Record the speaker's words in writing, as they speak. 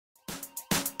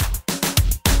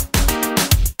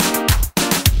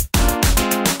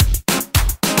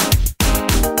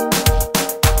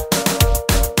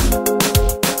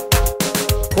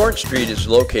Corn Street is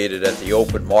located at the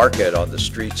open market on the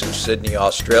streets of Sydney,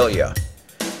 Australia.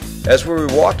 As we were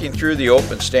walking through the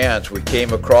open stands, we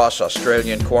came across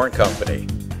Australian Corn Company.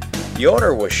 The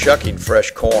owner was shucking fresh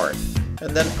corn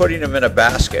and then putting them in a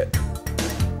basket.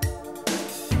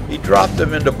 He dropped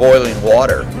them into boiling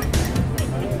water.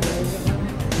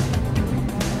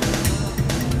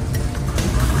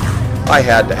 I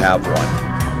had to have one.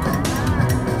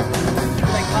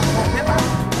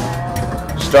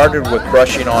 Started with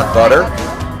crushing on butter,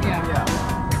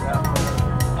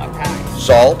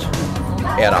 salt,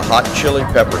 and a hot chili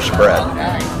pepper spread.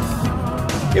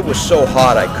 It was so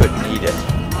hot I couldn't eat it.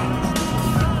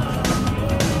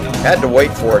 Had to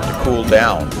wait for it to cool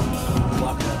down.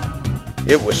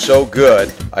 It was so good,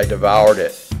 I devoured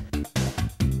it.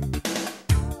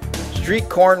 Street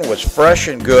corn was fresh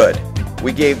and good.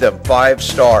 We gave them 5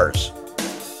 stars.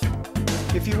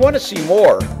 If you want to see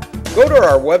more, go to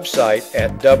our website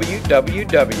at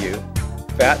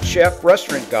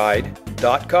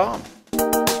www.fatchefrestaurantguide.com.